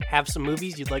Have some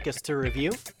movies you'd like us to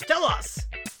review? Tell us!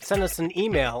 Send us an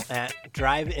email at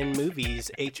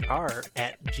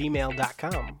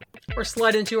driveinmovieshr@gmail.com. Or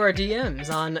slide into our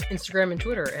DMs on Instagram and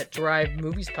Twitter at Drive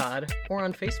Movies Pod, or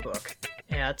on Facebook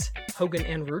at Hogan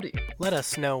and Rudy. Let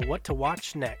us know what to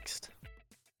watch next.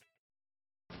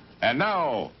 And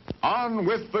now, on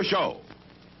with the show.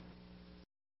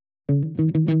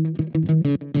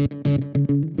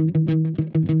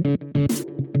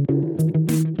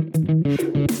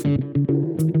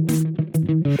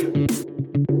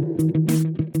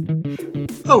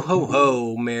 Ho, ho,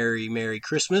 ho, Merry, Merry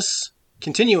Christmas.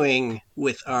 Continuing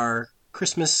with our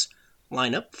Christmas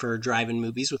lineup for Drive-In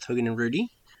Movies with Hogan and Rudy.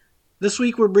 This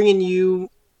week we're bringing you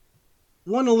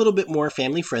one a little bit more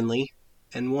family-friendly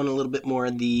and one a little bit more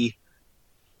the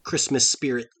Christmas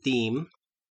spirit theme.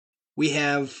 We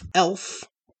have Elf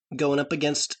going up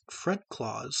against Fred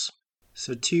Claus.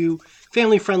 So two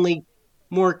family-friendly,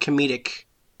 more comedic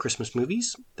Christmas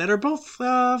movies that are both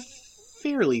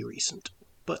fairly recent.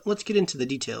 But let's get into the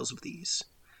details of these.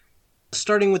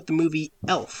 Starting with the movie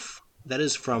Elf. That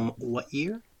is from what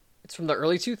year? It's from the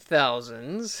early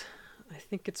 2000s. I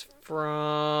think it's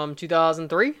from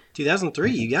 2003.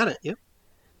 2003, you got it, yep.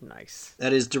 Nice.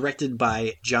 That is directed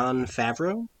by Jon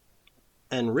Favreau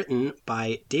and written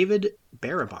by David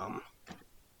Berenbaum.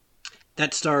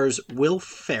 That stars Will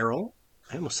Ferrell.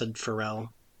 I almost said Pharrell.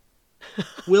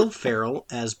 Will Ferrell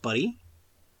as Buddy.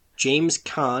 James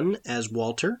Caan as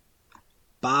Walter.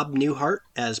 Bob Newhart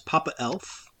as Papa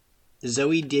Elf.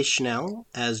 Zooey Deschanel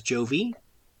as Jovi.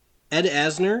 Ed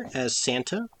Asner as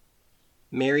Santa.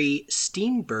 Mary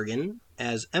Steenburgen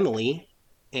as Emily.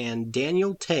 And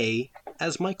Daniel Tay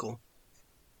as Michael.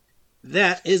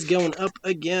 That is going up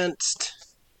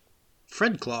against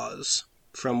Fred Claus.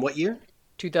 From what year?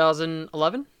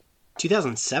 2011?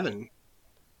 2007.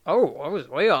 Oh, I was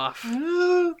way off.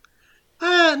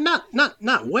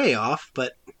 Not way off,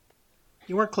 but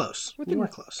you weren't close. You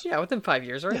weren't close. Yeah, within 5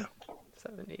 years, right? Yeah.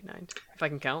 7, 8, 9. If I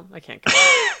can count. I can't count.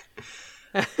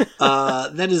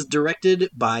 That is directed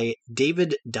by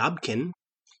David Dobkin,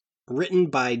 written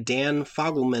by Dan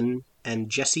Fogelman and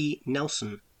Jesse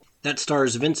Nelson. That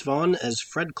stars Vince Vaughn as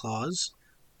Fred Claus,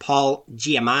 Paul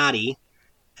Giamatti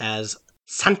as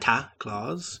Santa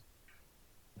Claus.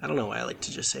 I don't know why I like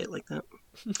to just say it like that.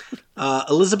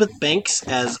 Elizabeth Banks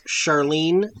as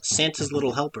Charlene, Santa's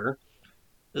little helper.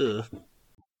 Ugh.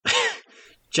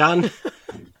 John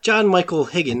Michael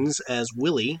Higgins as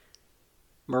Willie.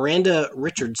 Miranda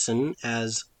Richardson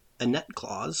as Annette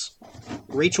Claus.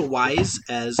 Rachel Weisz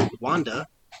as Wanda.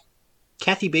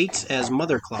 Kathy Bates as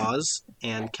Mother Claus.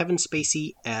 And Kevin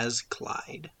Spacey as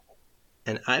Clyde.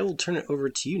 And I will turn it over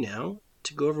to you now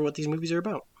to go over what these movies are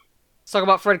about. Let's talk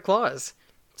about Fred Claus.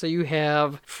 So you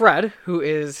have Fred, who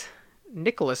is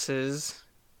Nicholas's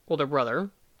older brother,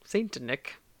 Saint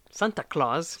Nick, Santa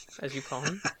Claus, as you call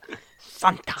him.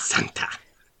 Santa.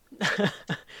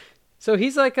 So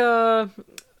he's like a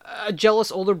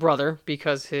jealous older brother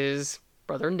because his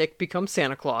brother Nick becomes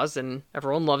Santa Claus, and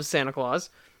everyone loves Santa Claus.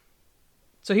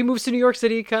 So he moves to New York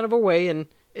City kind of away, and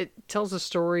it tells the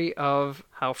story of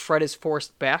how Fred is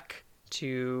forced back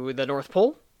to the North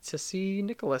Pole to see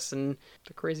Nicholas and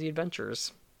the crazy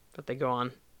adventures that they go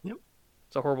on. Yep.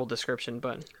 It's a horrible description,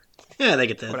 but yeah, they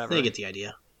get that. Whatever. They get the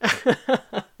idea.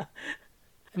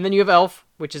 And then you have Elf,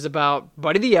 which is about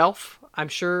Buddy the Elf. I'm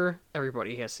sure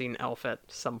everybody has seen Elf at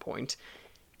some point.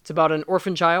 It's about an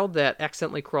orphan child that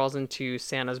accidentally crawls into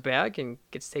Santa's bag and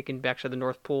gets taken back to the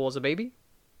North Pole as a baby.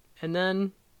 And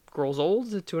then grows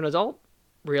old to an adult,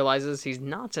 realizes he's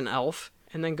not an elf,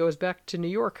 and then goes back to New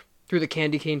York through the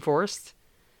candy cane forest,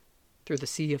 through the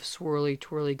sea of swirly,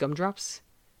 twirly gumdrops,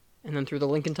 and then through the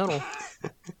Lincoln Tunnel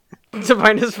to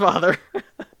find his father.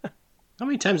 How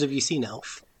many times have you seen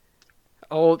Elf?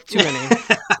 Oh, too many.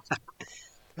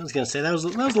 I was going to say, that was a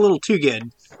little too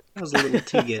good. That was a little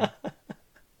too good. All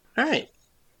right.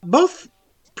 Both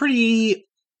pretty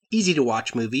easy to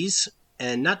watch movies,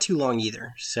 and not too long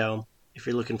either. So if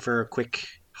you're looking for a quick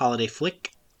holiday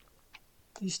flick,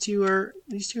 these two are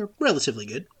relatively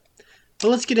good. But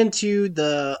let's get into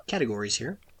the categories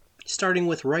here, starting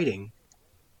with writing.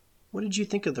 What did you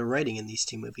think of the writing in these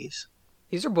two movies?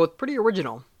 These are both pretty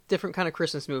original, different kind of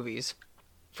Christmas movies.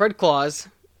 Fred Claus,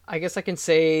 I guess I can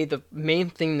say the main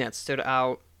thing that stood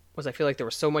out was I feel like there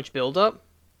was so much build-up,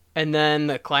 and then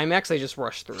the climax they just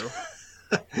rushed through.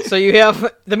 So you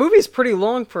have, the movie's pretty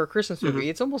long for a Christmas movie.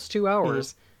 Mm-hmm. It's almost 2 hours.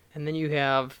 Mm-hmm. And then you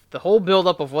have the whole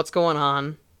build-up of what's going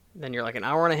on. Then you're like an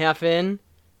hour and a half in,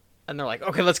 and they're like,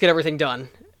 okay, let's get everything done.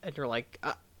 And you're like...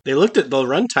 They looked at the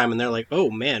runtime, and they're like, oh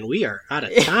man, we are out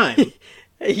of time.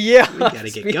 Yeah. We gotta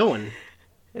get going.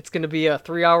 It's going to be a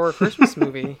 3-hour Christmas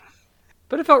movie.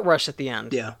 But it felt rushed at the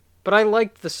end. Yeah. But I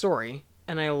liked the story,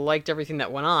 and I liked everything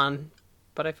that went on,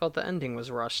 but I felt the ending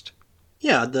was rushed.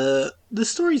 Yeah, the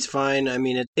story's fine. I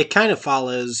mean, it kind of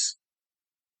follows,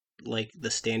 like,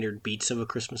 the standard beats of a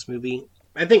Christmas movie.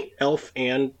 I think Elf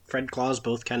and Fred Claus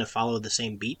both kind of follow the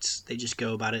same beats. They just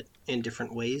go about it in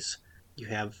different ways. You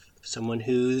have someone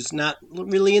who's not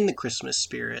really in the Christmas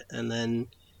spirit, and then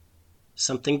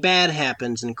something bad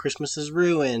happens and Christmas is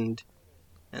ruined.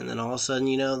 And then all of a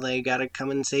sudden, they gotta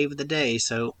come and save the day.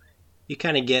 So you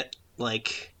kind of get,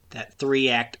 like, that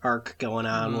 3-act arc going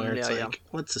on where it's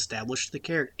let's establish the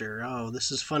character. Oh, this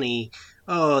is funny.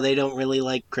 Oh, they don't really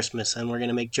like Christmas, and we're going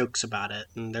to make jokes about it.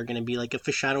 And they're going to be like a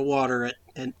fish out of water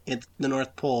at the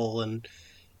North Pole and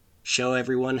show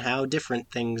everyone how different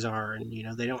things are. And,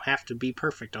 they don't have to be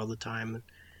perfect all the time.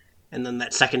 And then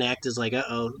that second act is like,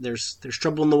 uh-oh, there's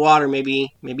trouble in the water. Maybe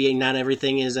not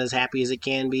everything is as happy as it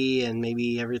can be, and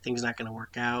maybe everything's not going to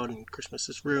work out, and Christmas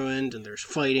is ruined, and there's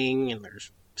fighting, and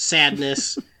there's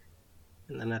sadness.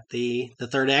 And then at the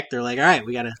third act, they're like, all right,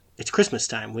 it's Christmas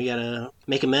time. We gotta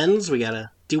make amends. We gotta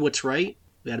do what's right.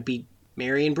 We gotta be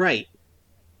merry and bright.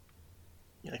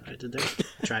 You like what I did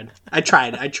there? I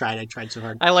tried so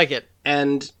hard. I like it.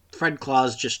 And Fred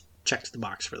Claus just checks the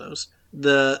box for those.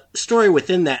 The story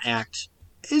within that act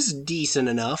is decent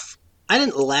enough. I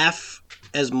didn't laugh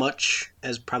as much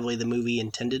as probably the movie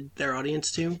intended their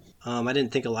audience to. I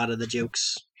didn't think a lot of the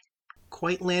jokes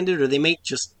quite landed, or they might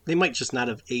just not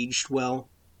have aged well.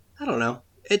 I don't know.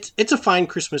 It's a fine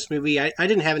Christmas movie. I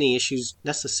didn't have any issues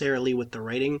necessarily with the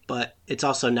writing, but it's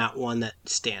also not one that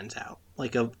stands out.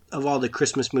 Like, of all the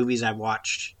Christmas movies I've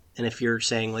watched, and if you're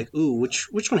saying, like, ooh,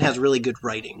 which one has really good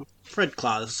writing? Fred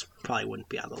Claus probably wouldn't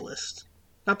be on the list.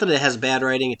 Not that it has bad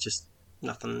writing, it's just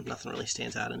nothing really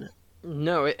stands out in it.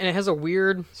 No, and it has a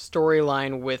weird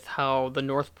storyline with how the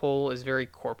North Pole is very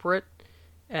corporate,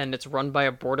 and it's run by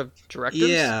a board of directors.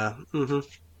 Yeah, mm-hmm.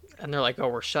 And they're like, oh,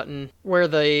 we're shutting... Where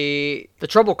the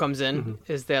trouble comes in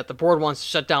is that the board wants to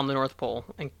shut down the North Pole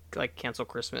and, like, cancel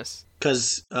Christmas.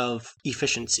 Because of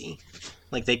efficiency.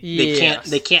 Like, they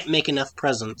can't make enough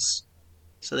presents,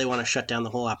 so they want to shut down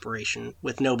the whole operation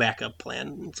with no backup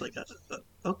plan. It's like,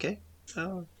 okay.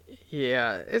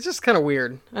 Yeah, it's just kind of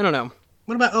weird. I don't know.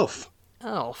 What about Elf?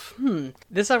 Elf.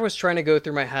 This I was trying to go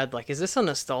through my head, like, is this a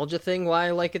nostalgia thing, why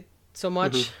I like it so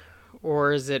much?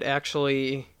 Or is it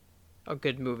actually a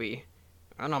good movie?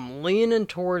 And I'm leaning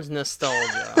towards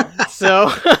nostalgia.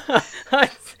 So,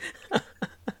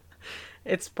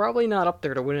 it's probably not up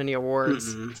there to win any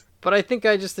awards. But I think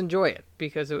I just enjoy it,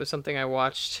 because it was something I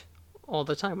watched all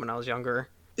the time when I was younger.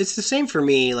 It's the same for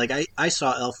me. Like, I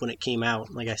saw Elf when it came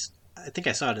out. Like, I think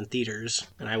I saw it in theaters,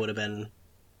 and I would have been,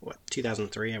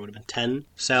 2003? I would have been 10.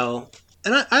 So,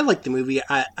 and I liked the movie.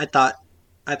 I thought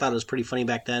it was pretty funny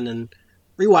back then, and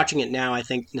rewatching it now, I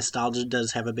think nostalgia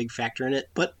does have a big factor in it.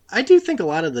 But I do think a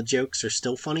lot of the jokes are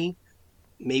still funny.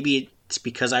 Maybe it's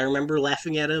because I remember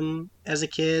laughing at them as a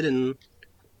kid and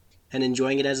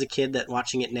enjoying it as a kid, that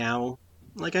watching it now,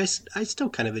 like, I still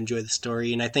kind of enjoy the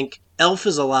story. And I think Elf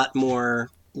is a lot more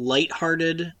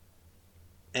lighthearted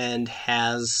and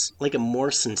has, like, a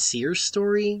more sincere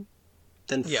story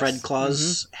than Fred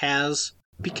Claus has,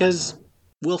 because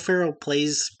Will Ferrell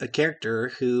plays a character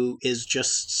who is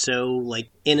just so, like,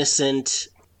 innocent.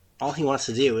 All he wants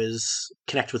to do is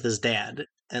connect with his dad,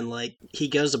 and, like, he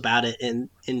goes about it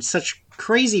in such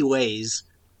crazy ways.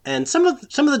 And some of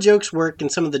the jokes work,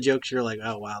 and some of the jokes you're like,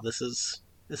 oh wow, this is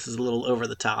a little over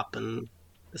the top, and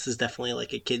this is definitely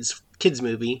like a kids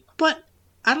movie. But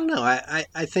I don't know.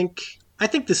 I think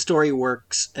the story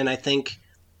works, and I think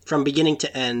from beginning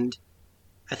to end,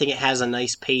 I think it has a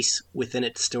nice pace within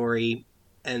its story.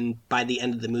 And by the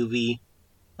end of the movie,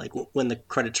 like when the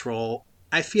credits roll,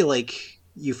 I feel like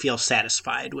you feel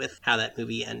satisfied with how that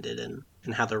movie ended and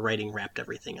how the writing wrapped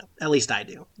everything up. At least I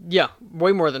do. Yeah,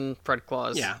 way more than Fred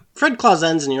Claus. Yeah, Fred Claus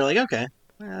ends and you're like, okay,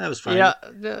 that was fine. Yeah.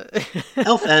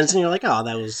 Elf ends and you're like, oh,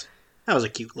 that was a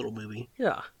cute little movie.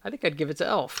 Yeah, I think I'd give it to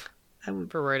Elf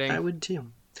for writing. I would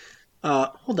too.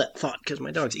 Hold that thought, because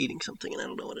my dog's eating something and I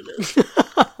don't know what it is.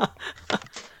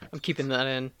 I'm keeping that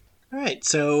in. All right,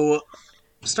 so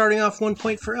starting off 1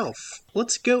 point for Elf.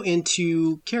 Let's go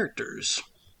into characters,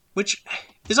 which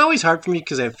is always hard for me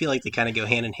because I feel like they kind of go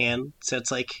hand in hand. So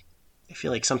it's like, I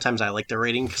feel like sometimes I like the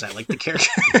rating because I like the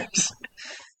characters.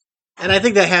 And I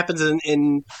think that happens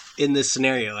in this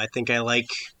scenario. I think I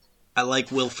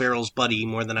like Will Ferrell's buddy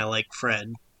more than I like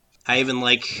Fred. I even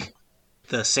like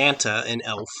the Santa in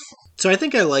Elf. So I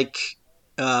think I like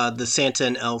the Santa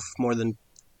in Elf more than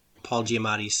Paul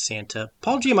Giamatti's Santa.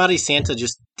 Paul Giamatti's Santa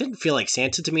just didn't feel like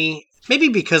Santa to me. Maybe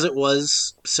because it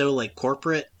was so like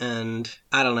corporate, and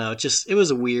I don't know, it was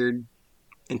a weird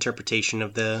interpretation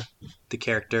of the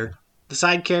character. The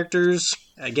side characters,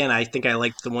 again, I think I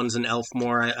liked the ones in Elf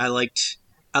more. I like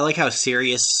how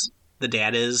serious the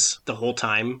dad is the whole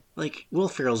time. Like Will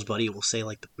Ferrell's buddy will say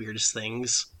like the weirdest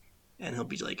things, and he'll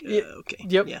be like, "Okay,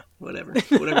 Yep. yeah, whatever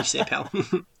you say, pal."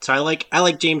 So I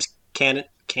like James Caan.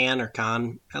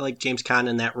 I like James Caan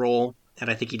in that role, and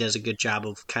I think he does a good job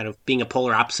of kind of being a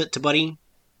polar opposite to Buddy,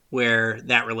 where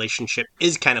that relationship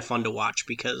is kind of fun to watch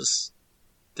because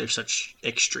they're such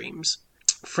extremes.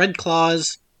 Fred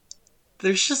Claus,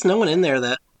 there's just no one in there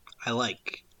that I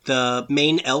like. The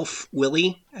main elf,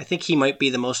 Willie, I think he might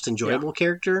be the most enjoyable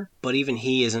character, but even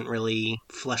he isn't really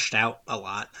fleshed out a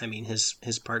lot. I mean, his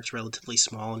part's relatively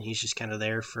small, and he's just kind of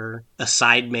there for a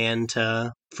side man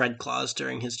to Fred Claus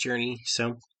during his journey.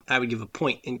 So I would give a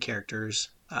point in characters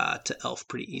to Elf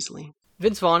pretty easily.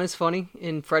 Vince Vaughn is funny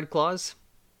in Fred Claus.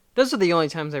 Those are the only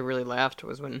times I really laughed,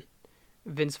 was when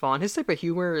Vince Vaughn, his type of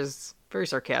humor is very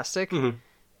sarcastic,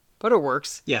 but it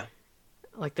works. Yeah.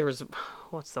 Like there was,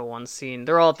 what's the one scene?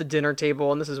 They're all at the dinner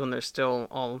table, and this is when they're still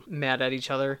all mad at each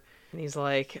other. And he's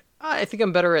like, I think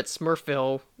I'm better at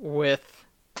Smurfville with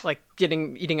like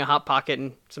eating a Hot Pocket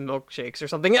and some milkshakes or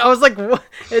something. I was like, what?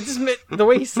 The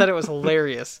way he said it was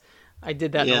hilarious. I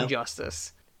did that no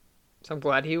justice. So I'm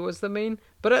glad he was the main.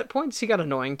 But at points he got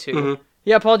annoying too. Mm-hmm.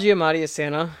 Yeah, Paul Giamatti is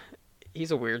Santa.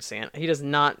 He's a weird Santa. He does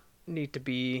not need to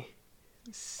be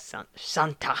Santa.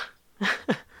 Santa.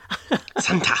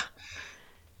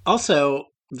 Also,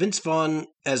 Vince Vaughn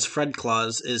as Fred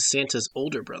Claus is Santa's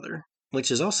older brother,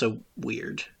 which is also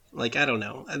weird. Like, I don't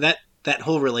know. That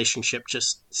whole relationship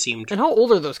just seemed... And how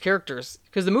old are those characters?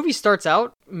 Because the movie starts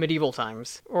out medieval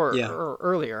times, or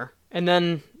earlier. And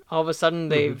then, all of a sudden,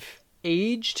 they've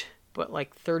aged, but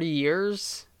like 30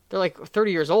 years? They're like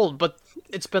 30 years old, but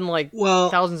it's been like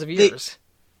thousands of years.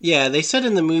 They said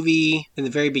in the movie, in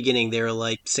the very beginning, they were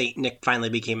like, Saint Nick finally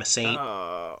became a saint.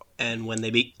 And when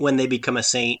they become a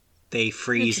saint, they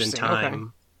freeze in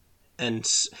time. Okay.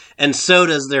 And so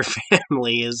does their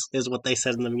family, is what they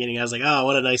said in the beginning. I was like, oh,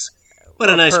 what a nice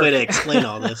way to explain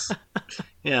all this.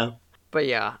 Yeah. But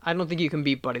yeah, I don't think you can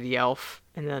beat Buddy the Elf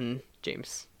and then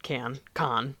James Caan.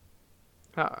 Caan.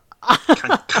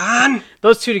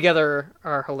 Those two together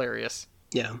are hilarious.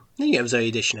 Yeah. Then you have Zoe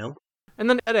Deschanel. And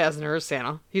then Ed Asner is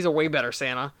Santa. He's a way better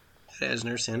Santa. Ed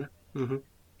Asner is Santa. Mm-hmm.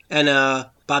 And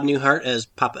Bob Newhart as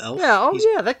Papa Elf.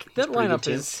 Yeah, that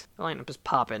lineup is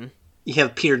popping. You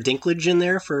have Peter Dinklage in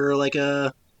there for like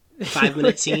a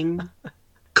 5-minute scene.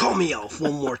 Call me Elf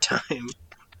one more time.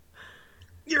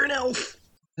 You're an elf.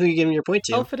 Who are you giving your point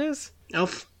to? Elf it is.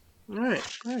 Elf. All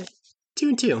right.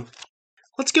 2-2.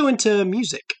 Let's go into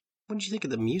music. What did you think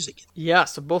of the music? Yeah,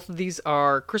 so both of these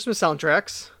are Christmas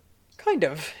soundtracks. Kind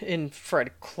of in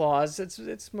Fred Claus.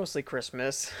 It's mostly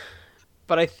Christmas.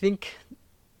 But I think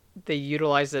they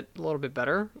utilize it a little bit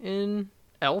better in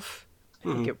Elf.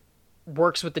 I think it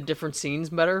works with the different scenes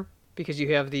better, because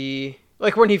you have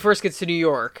like when he first gets to New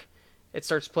York, it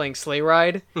starts playing Sleigh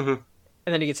Ride, and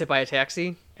then he gets hit by a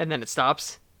taxi, and then it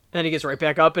stops, and then he gets right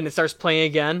back up, and it starts playing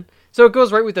again. So it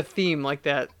goes right with the theme, like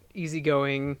that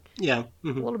easygoing, a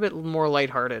little bit more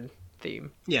lighthearted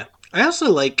theme. Yeah. I also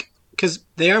like, because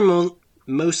they are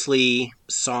mostly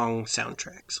song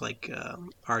soundtracks, like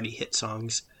already hit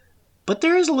songs. But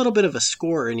there is a little bit of a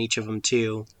score in each of them,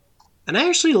 too. And I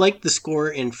actually liked the score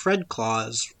in Fred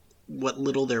Claus, what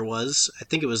little there was. I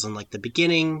think it was in, like, the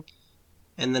beginning,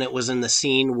 and then it was in the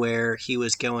scene where he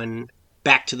was going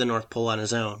back to the North Pole on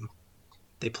his own.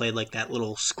 They played, like, that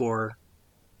little score,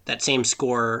 that same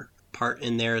score part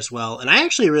in there as well. And I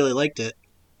actually really liked it.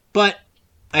 But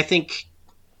I think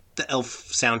the Elf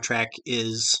soundtrack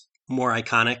is more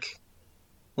iconic.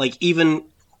 Like, even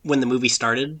when the movie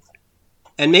started...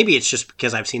 And maybe it's just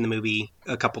because I've seen the movie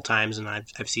a couple times, and I've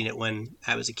seen it when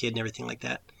I was a kid and everything like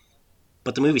that.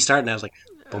 But the movie started, and I was like,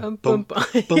 bum bum bum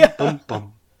bum bum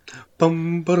bum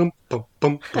bum bum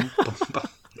bum bum.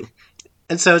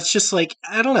 And so it's just like,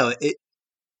 I don't know.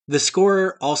 The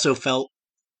score also felt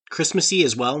Christmassy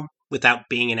as well, without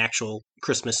being an actual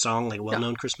Christmas song, like a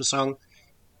well-known Christmas song.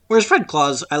 Whereas Fred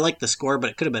Claus, I liked the score,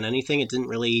 but it could have been anything. It didn't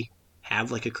really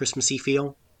have like a Christmassy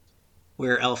feel.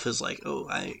 Where Elf is like, oh,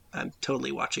 I'm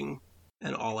totally watching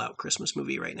an all-out Christmas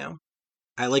movie right now.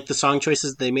 I like the song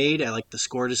choices they made. I like the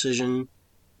score decision.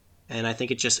 And I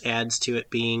think it just adds to it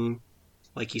being,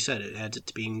 like you said, it adds it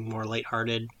to being more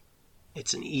lighthearted.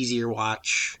 It's an easier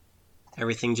watch.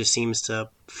 Everything just seems to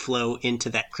flow into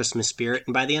that Christmas spirit.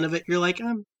 And by the end of it, you're like,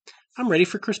 I'm ready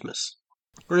for Christmas.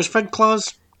 Whereas Fred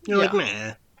Claus, you're like,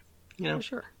 nah. You know?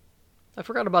 Sure. I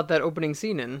forgot about that opening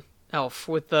scene in Elf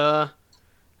with the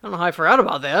I don't know how I forgot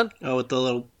about that. Oh, with the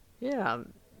little Yeah.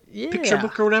 picture Yeah.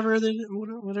 book or whatever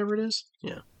it is.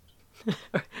 Yeah.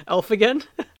 Elf again?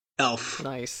 Elf.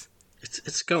 Nice.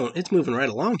 It's moving right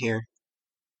along here.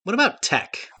 What about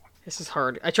Tech? This is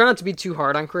hard. I try not to be too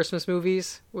hard on Christmas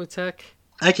movies with tech.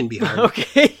 I can be hard.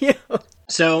 Okay. Yeah.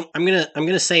 So I'm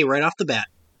gonna say right off the bat,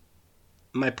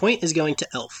 my point is going to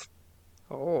Elf.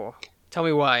 Oh. Tell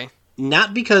me why.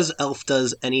 Not because Elf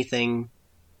does anything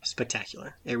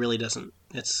spectacular. It really doesn't.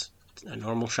 It's a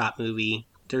normal shot movie.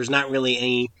 There's not really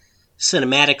any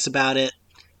cinematics about it.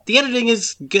 The editing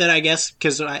is good, I guess,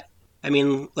 because I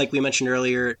mean, like we mentioned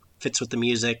earlier, it fits with the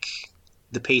music.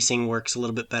 The pacing works a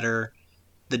little bit better.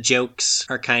 The jokes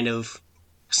are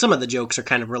some of the jokes are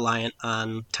kind of reliant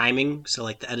on timing. So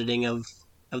like the editing of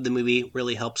the movie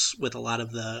really helps with a lot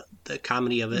of the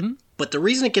comedy of it. Mm-hmm. But the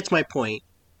reason it gets my point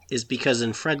is because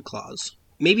in Fred Claus,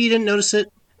 maybe you didn't notice it.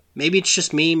 Maybe it's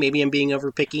just me. Maybe I'm being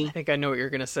overpicky. I think I know what you're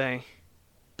going to say.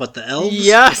 But the elves?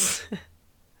 Yes!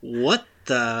 What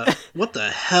the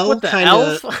hell What the kind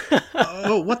elf? of...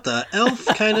 Oh, what the elf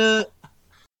kind of...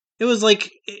 It was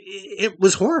like... It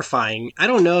was horrifying. I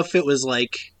don't know if it was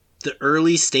like the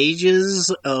early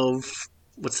stages of...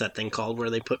 What's that thing called where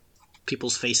they put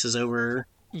people's faces over?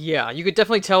 Yeah, you could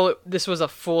definitely tell this was a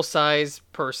full-size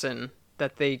person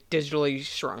that they digitally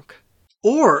shrunk.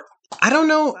 Or, I don't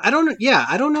know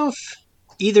if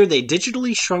either they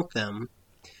digitally shrunk them,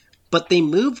 but they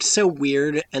moved so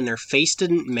weird and their face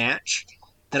didn't match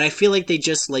that I feel like they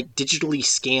just like digitally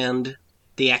scanned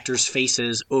the actors'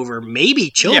 faces over maybe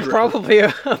children. Yeah, probably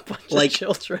a bunch Like, of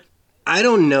children. I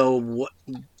don't know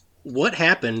what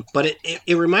happened, but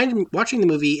it reminded me, watching the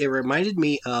movie, it reminded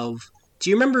me of, do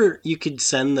you remember you could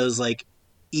send those like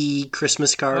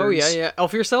Christmas cards? Oh, yeah.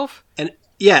 Elf yourself? And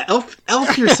yeah,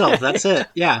 elf yourself, that's it.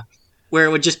 Yeah. Where it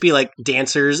would just be like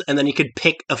dancers and then you could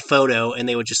pick a photo and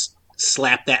they would just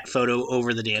slap that photo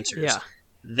over the dancers. Yeah.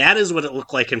 That is what it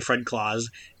looked like in Fred Claus,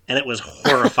 and it was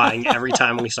horrifying every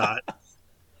time we saw it.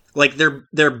 Like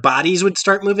their bodies would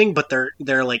start moving, but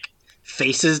their like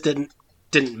faces didn't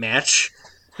match.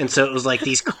 And so it was like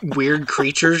these weird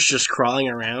creatures just crawling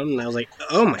around, and I was like,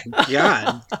 "Oh my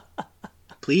god.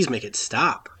 Please make it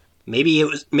stop." Maybe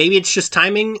it's just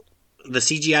timing. The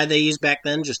CGI they used back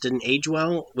then just didn't age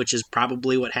well, which is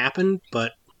probably what happened,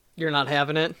 but You're not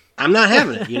having it? I'm not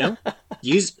having it, you know?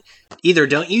 Either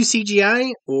don't use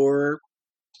CGI or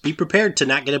be prepared to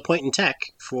not get a point in tech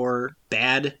for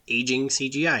bad aging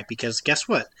CGI, because guess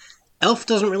what? Elf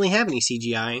doesn't really have any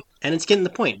CGI, and it's getting the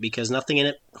point because nothing in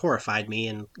it horrified me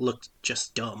and looked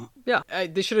just dumb. Yeah,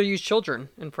 they should have used children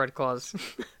in Fred Claus.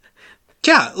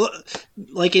 Yeah,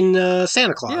 like in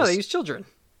Santa Claus. Yeah, they used children.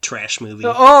 Trash movie.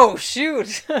 Oh,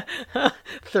 shoot!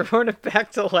 Throwing it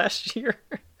back to last year.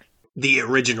 The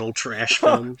original trash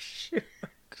film. Oh, shoot.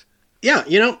 Yeah,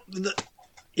 you know,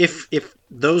 if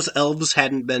those elves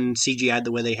hadn't been CGI'd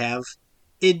the way they have,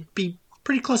 it'd be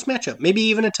pretty close matchup. Maybe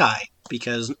even a tie,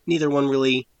 because neither one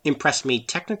really impressed me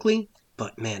technically.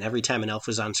 But man, every time an elf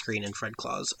was on screen in Fred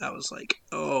Claus, I was like,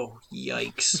 oh,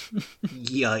 yikes.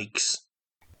 Yikes.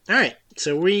 Alright,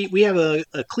 so we have a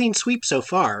clean sweep so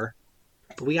far,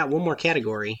 but we got one more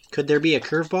category. Could there be a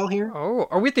curveball here? Oh,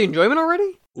 are we at the enjoyment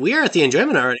already? We are at the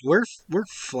enjoyment already. We're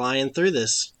flying through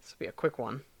this. This will be a quick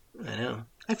one. I know.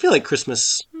 I feel like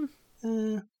Christmas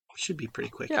should be pretty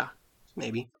quick. Yeah.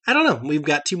 Maybe. I don't know. We've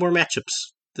got 2 more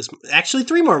matchups. Actually,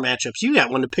 3 more matchups. You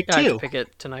got one to pick Yeah, I too. have to pick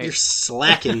it tonight. You're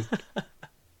slacking.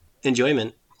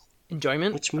 Enjoyment.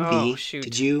 Enjoyment? Which movie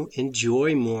did you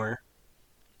enjoy more?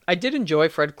 I did enjoy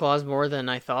Fred Claus more than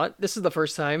I thought. This is the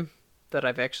first time that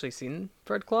I've actually seen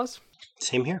Fred Claus.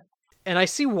 Same here. And I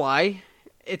see why.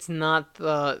 It's not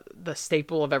the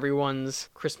staple of everyone's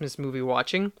Christmas movie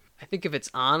watching. I think if it's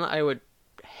on, I would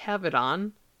have it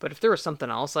on. But if there was something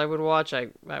else I would watch, I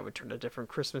would turn a different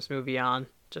Christmas movie on,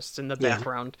 just in the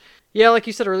background. Yeah, like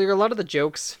you said earlier, a lot of the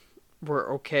jokes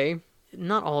were okay.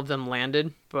 Not all of them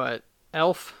landed, but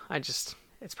Elf,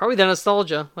 it's probably the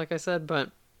nostalgia, like I said, but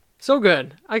so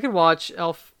good. I could watch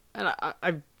Elf, and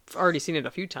I've already seen it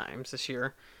a few times this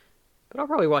year, but I'll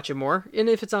probably watch it more. And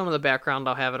if it's on in the background,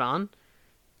 I'll have it on,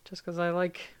 just because I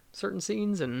like certain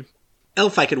scenes. And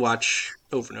Elf I could watch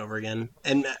over and over again.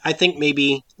 And I think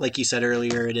maybe, like you said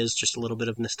earlier, it is just a little bit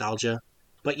of nostalgia.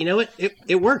 But you know what?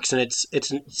 It works, and it's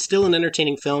still an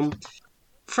entertaining film.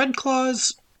 Fred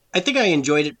Claus, I think I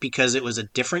enjoyed it because it was a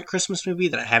different Christmas movie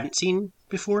that I haven't seen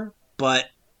before. But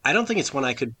I don't think it's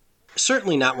one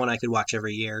certainly not one I could watch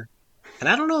every year. And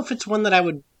I don't know if it's one that I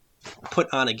would put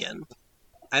on again.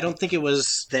 I don't think it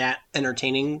was that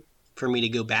entertaining for me to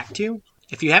go back to.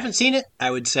 If you haven't seen it,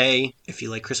 I would say if you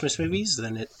like Christmas movies,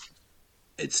 then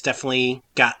It's definitely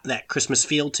got that Christmas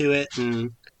feel to it,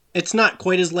 and it's not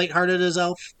quite as lighthearted as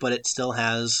Elf, but it still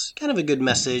has kind of a good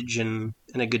message and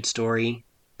a good story.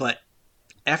 But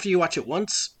after you watch it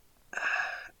once,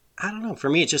 I don't know. For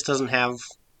me, it just doesn't have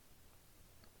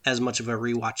as much of a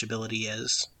rewatchability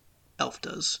as Elf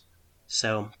does.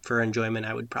 So for enjoyment,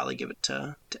 I would probably give it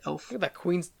to Elf. Look at that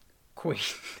clean. Queen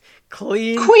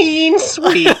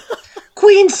Sweep.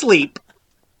 Queen Sleep.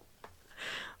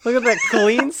 Look at that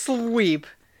clean sweep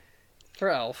for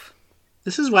Elf.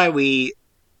 This is why we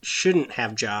shouldn't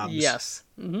have jobs. Yes.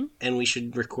 Mm-hmm. And we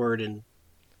should record in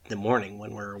the morning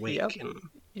when we're awake. Yep. And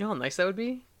You know how nice that would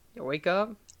be? You wake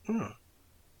up.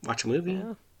 watch a movie.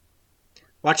 Yeah.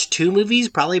 Watch 2 movies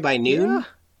probably by noon. Yeah.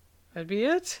 That'd be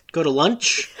it. Go to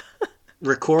lunch.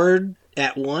 Record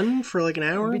at 1 for like an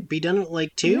hour. Be done at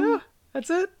like 2. Yeah.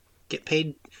 That's it. Get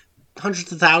paid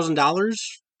hundreds of $1,000s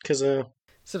because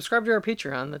Subscribe to our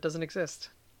Patreon that doesn't exist.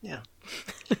 yeah.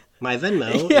 My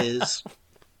Venmo Yeah. is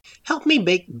help me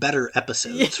make better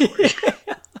episodes for you.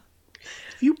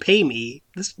 If you pay me,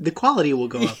 the quality will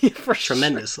go up For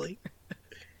tremendously.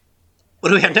 What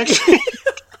do we have next week?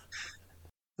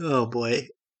 Oh boy.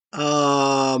 We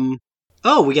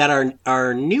got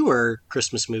our newer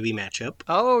Christmas movie matchup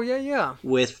Oh, yeah.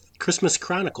 with Christmas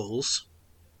Chronicles.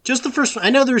 Just the first one. I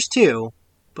know there's 2,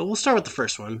 but we'll start with the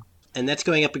first one. And that's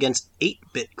going up against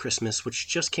 8-Bit Christmas, which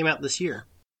just came out this year.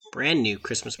 Brand new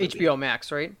Christmas movie. HBO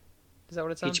Max, right? Is that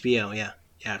what it's on? HBO, yeah.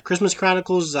 Yeah, Christmas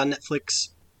Chronicles is on Netflix.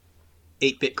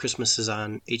 8-Bit Christmas is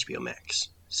on HBO Max.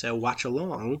 So watch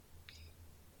along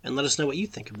and let us know what you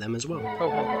think of them as well. Ho, ho,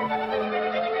 ho.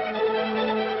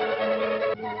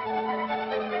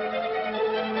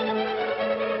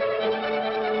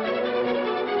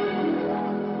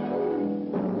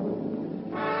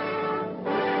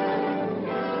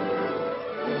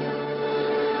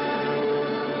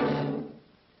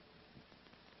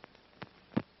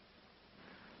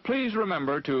 Please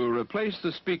remember to replace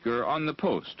the speaker on the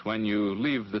post when you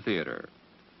leave the theater.